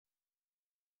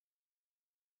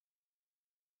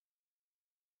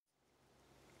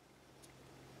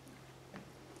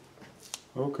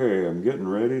Okay, I'm getting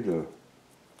ready to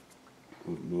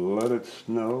let it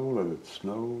snow, let it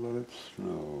snow, let it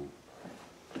snow.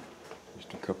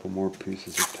 Just a couple more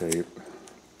pieces of tape.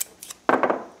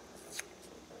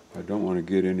 I don't want to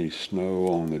get any snow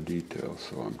on the details,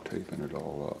 so I'm taping it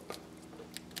all up.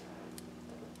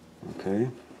 Okay,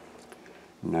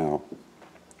 now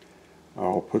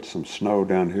I'll put some snow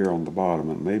down here on the bottom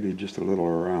and maybe just a little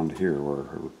around here where,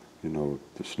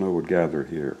 the snow would gather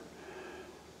here.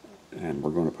 And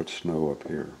we're going to put snow up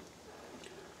here.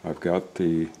 I've got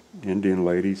the Indian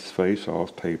lady's face all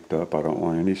taped up. I don't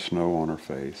want any snow on her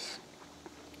face.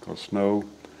 Because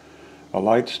a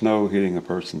light snow hitting a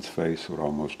person's face would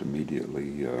almost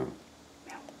immediately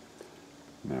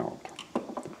melt.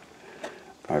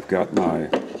 I've got my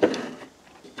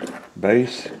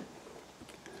base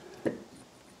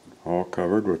all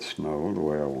covered with snow the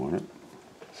way I want it.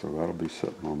 So that'll be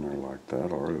sitting on there like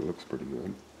that. Already looks pretty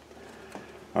good.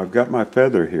 I've got my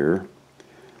feather here,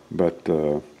 but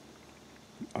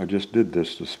I just did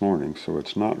this morning, so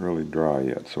it's not really dry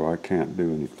yet, so I can't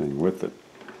do anything with it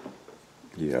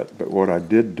yet. But what I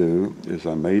did do is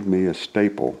I made me a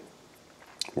staple,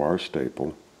 wire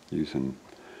staple, using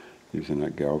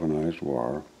that galvanized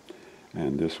wire,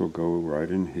 and this will go right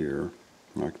in here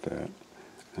like that,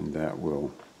 and that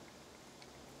will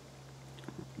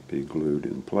be glued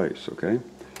in place, okay?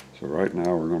 So right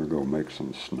now we're going to go make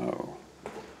some snow.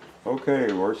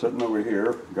 Okay, we're sitting over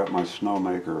here. Got my snow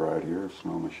maker right here,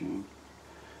 snow machine.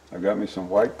 I've got me some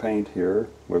white paint here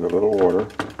with a little water.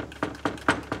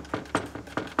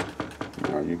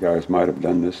 Now you guys might have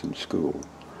done this in school.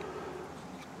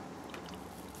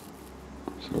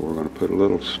 So we're going to put a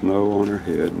little snow on her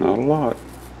head. Not a lot.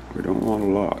 We don't want a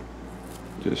lot.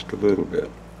 Just a little bit.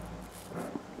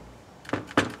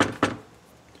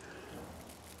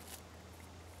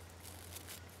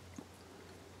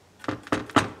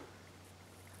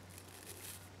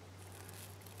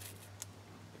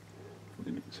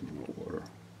 Need some more water.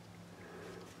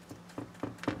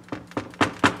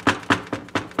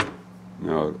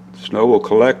 Now, snow will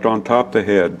collect on top of the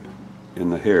head in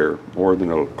the hair more than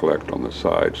it'll collect on the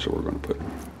side, so we're going to put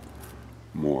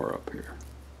more up here.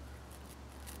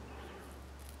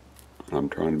 I'm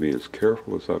trying to be as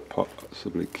careful as I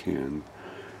possibly can,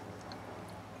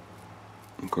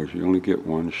 because you only get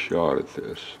one shot at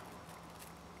this.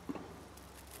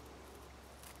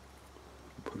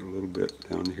 Put a little bit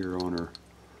down here on her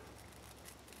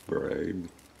braid.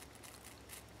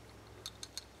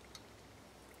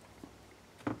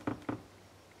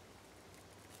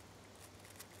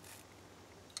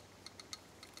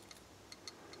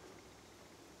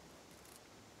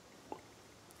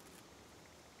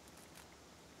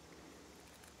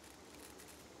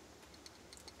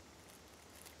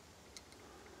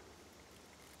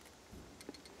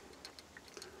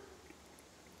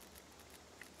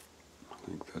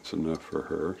 I think that's enough for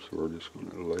her, so we're just going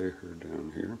to lay her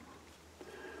down here.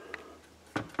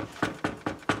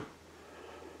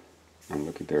 And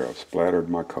look at there, I've splattered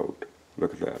my coat.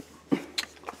 Look at that.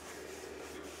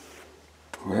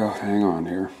 Well, hang on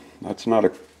here. That's not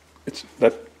it's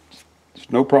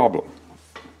no problem.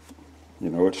 You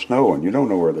know, it's snowing. You don't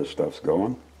know where this stuff's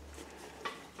going.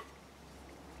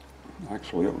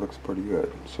 Actually, it looks pretty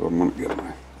good. So I'm going to get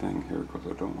my thing here because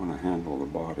I don't want to handle the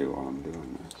body while I'm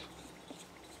doing this.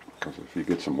 Because if you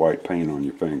get some white paint on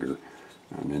your finger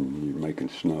and then you're making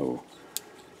snow,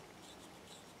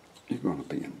 you're going to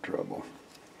be in trouble.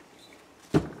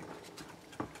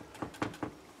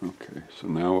 Okay, so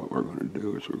now what we're going to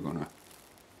do is we're going to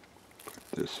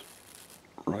put this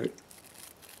right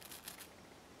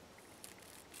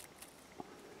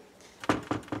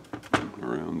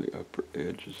around the upper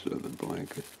edges of the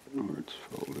blanket where it's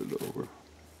folded over.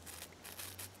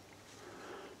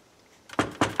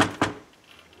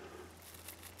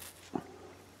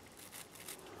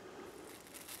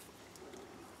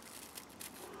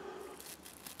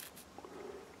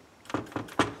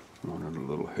 I want it a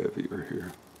little heavier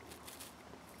here.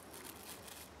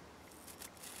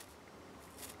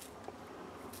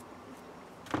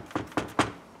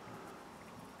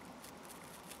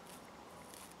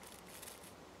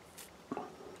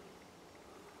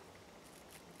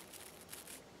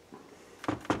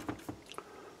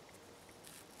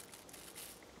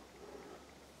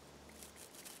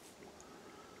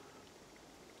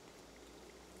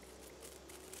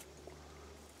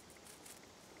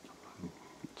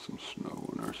 Some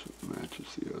snow in there so it matches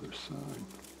the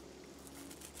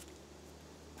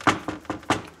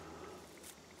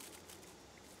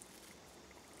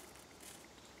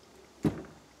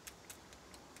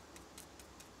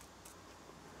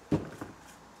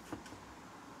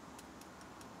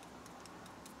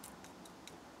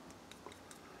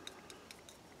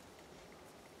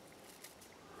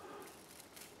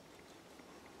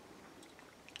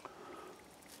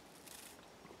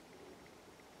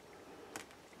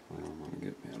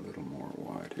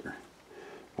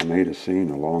made a scene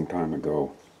a long time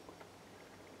ago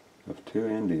of two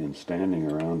Indians standing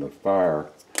around a fire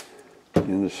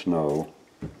in the snow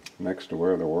next to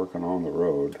where they're working on the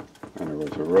road, and there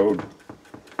was a road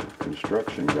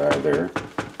construction guy there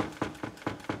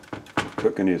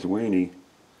cooking his weenie,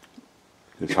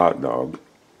 his hot dog,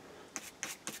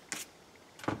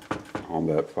 on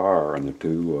that fire, and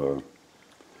the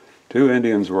two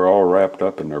Indians were all wrapped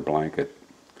up in their blankets,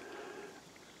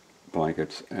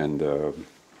 and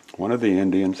one of the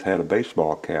Indians had a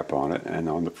baseball cap on it, and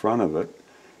on the front of it,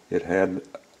 it had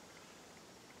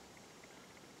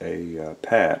a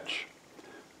patch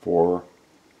for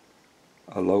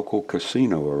a local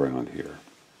casino around here.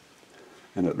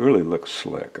 And it really looks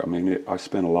slick. I mean, I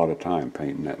spent a lot of time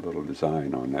painting that little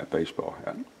design on that baseball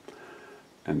hat.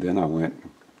 And then I went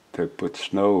to put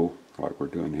snow, like we're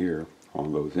doing here,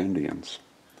 on those Indians.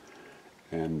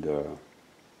 And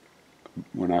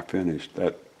when I finished,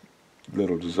 that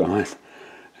little design,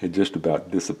 it just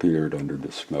about disappeared under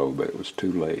the snow, but it was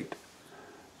too late.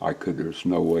 There's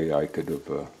no way I could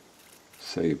have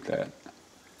saved that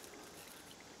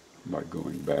by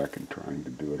going back and trying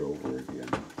to do it over again.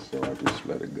 So I just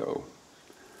let it go.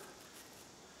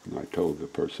 And I told the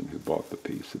person who bought the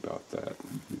piece about that.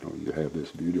 You know, you have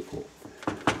this beautiful,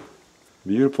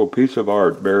 beautiful piece of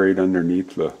art buried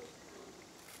underneath the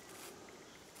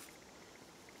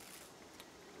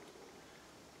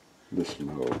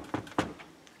snow.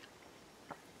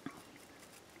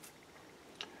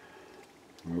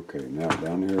 Okay, now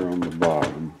down here on the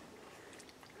bottom,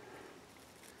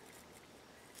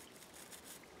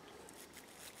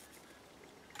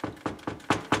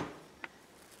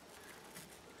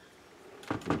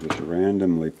 I'm just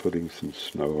randomly putting some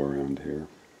snow around here,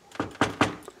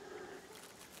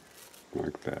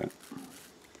 like that.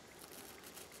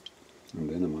 And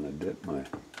then I'm going to dip my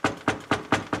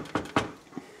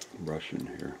brush in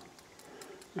here.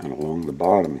 And along the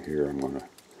bottom here, I'm going to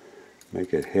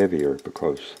make it heavier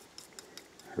because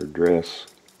her dress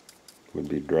would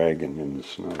be dragging in the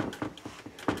snow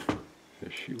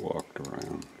as she walked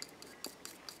around.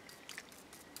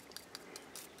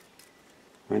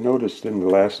 I noticed in the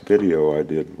last video I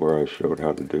did where I showed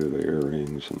how to do the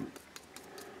earrings, and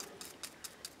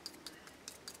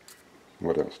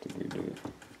what else did we do?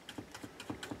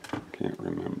 Can't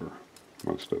remember.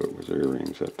 Most of it was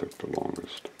earrings. That took the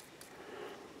longest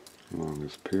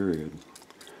period.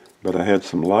 But I had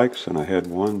some likes and I had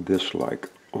one dislike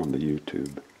on the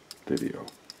YouTube video.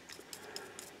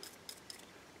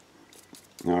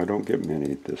 Now I don't get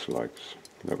many dislikes.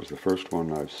 That was the first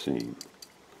one I've seen.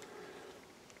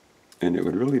 And it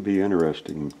would really be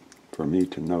interesting for me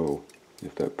to know,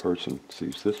 if that person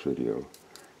sees this video,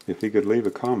 if he could leave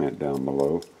a comment down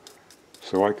below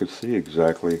so I could see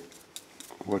exactly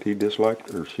what he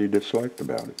disliked or she disliked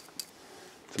about it.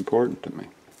 It's important to me.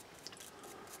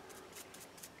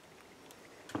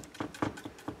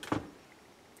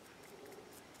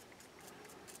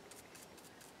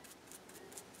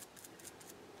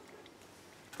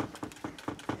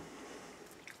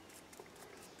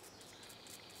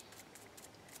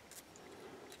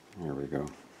 There we go.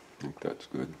 I think that's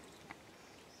good.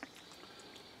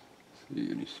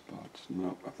 See any spots?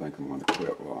 No, I think I'm going to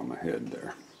quit while I'm ahead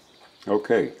there.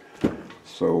 Okay,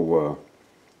 so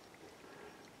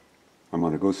I'm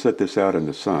going to go set this out in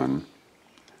the sun,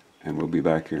 and we'll be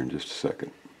back here in just a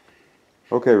second.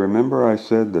 Okay, remember I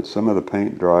said that some of the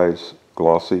paint dries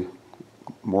glossy,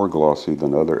 more glossy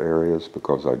than other areas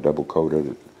because I double coated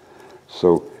it.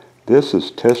 So this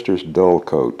is Testors Dull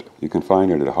Coat. You can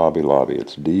find it at Hobby Lobby.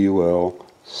 It's D-U-L-C-O-A-T.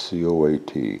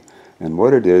 And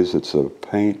what it is, it's a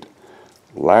paint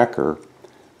lacquer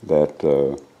that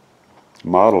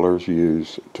modelers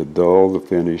use to dull the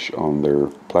finish on their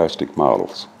plastic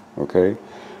models. Okay?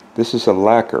 This is a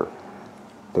lacquer.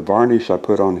 The varnish I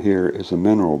put on here is a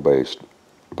mineral-based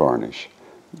varnish.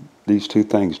 These two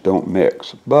things don't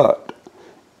mix. But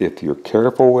if you're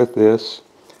careful with this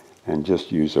and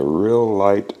just use a real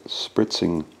light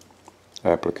spritzing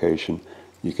application,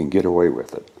 you can get away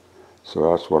with it.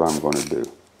 So that's what I'm going to do.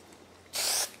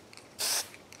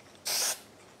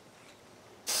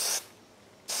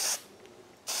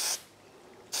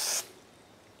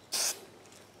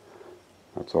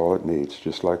 That's all it needs,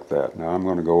 just like that. Now I'm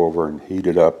going to go over and heat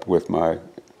it up with my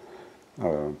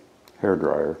hair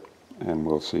dryer, and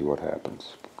we'll see what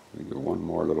happens. We do one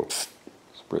more little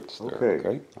spritz there.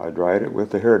 Okay. I dried it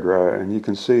with the hair dryer, and you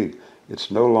can see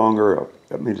it's no longer,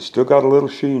 I mean, it's still got a little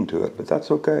sheen to it, but that's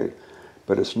okay.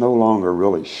 But it's no longer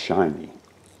really shiny,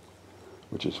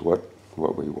 which is what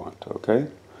we want, okay?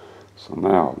 So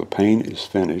now the paint is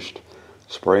finished.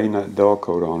 Spraying that dull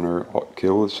coat on there,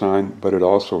 kill the shine, but it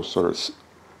also sort of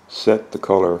set the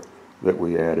color that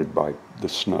we added by the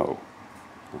snow.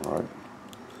 All right,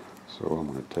 so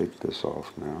I'm going to take this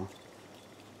off now.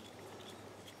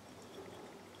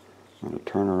 I'm going to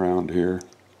turn around here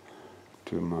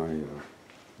to my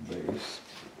base.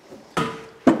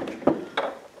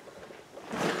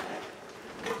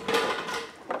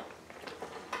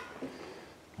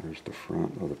 There's the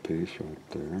front of the piece right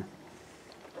there.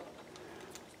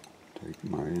 Take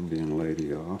my Indian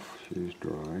lady off, she's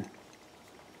dry.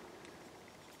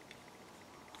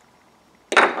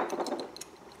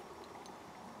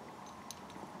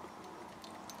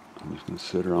 I'm just going to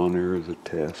sit her on there as a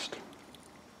test.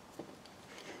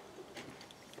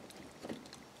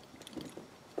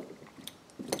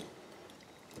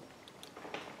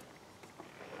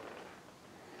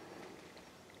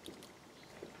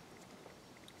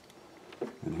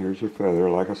 And here's her feather.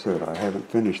 Like I said, I haven't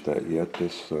finished that yet.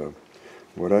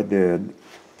 What I did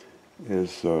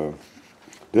is,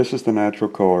 this is the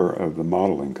natural color of the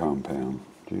modeling compound.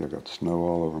 Gee, I got snow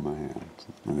all over my hands.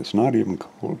 And it's not even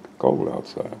cold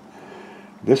outside.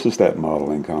 This is that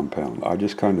modeling compound. I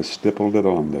just kind of stippled it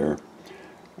on there,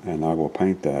 and I will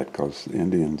paint that because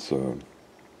Indians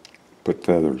put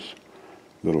feathers,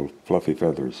 little fluffy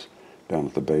feathers, down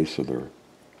at the base of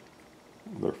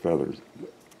their feathers,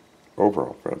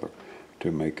 overall feather,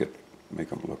 to make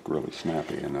them look really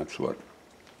snappy, and that's what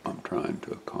I'm trying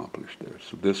to accomplish there.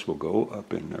 So this will go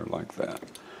up in there like that.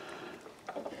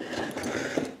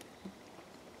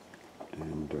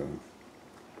 And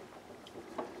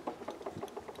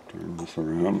turn this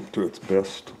around to its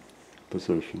best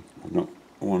position. I don't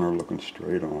want her looking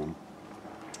straight on.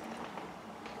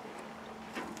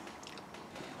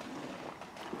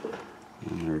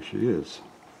 And there she is.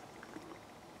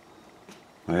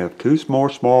 I have two more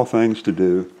small things to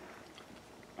do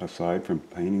aside from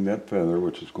painting that feather,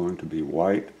 which is going to be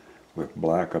white with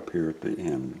black up here at the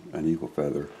end, an eagle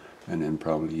feather, and then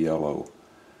probably yellow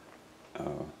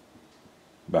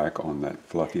back on that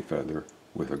fluffy feather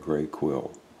with a gray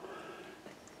quill.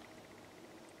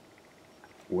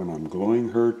 When I'm gluing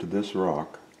her to this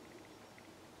rock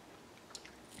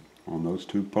on those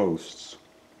two posts,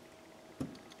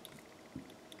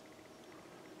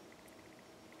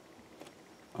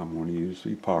 I'm going to use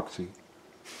epoxy,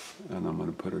 and I'm going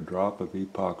to put a drop of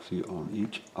epoxy on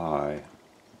each eye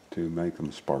to make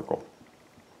them sparkle.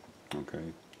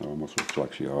 Okay, it almost looks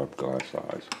like she have glass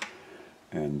eyes.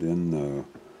 And then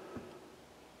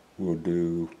we'll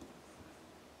do,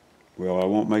 well, I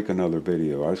won't make another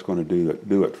video. I was going to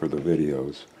do it for the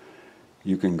videos.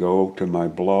 You can go to my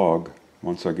blog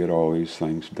once I get all these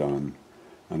things done,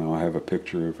 and I'll have a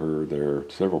picture of her there,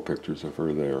 several pictures of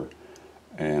her there,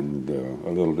 and a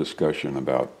little discussion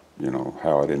about, you know,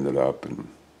 how it ended up and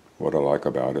what I like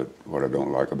about it, what I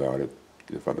don't like about it,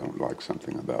 if I don't like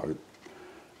something about it.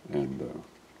 And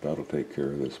that'll take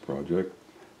care of this project.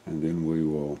 And then we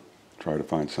will try to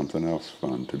find something else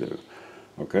fun to do.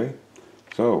 Okay?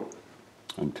 So,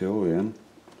 until then,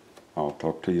 I'll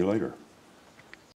talk to you later.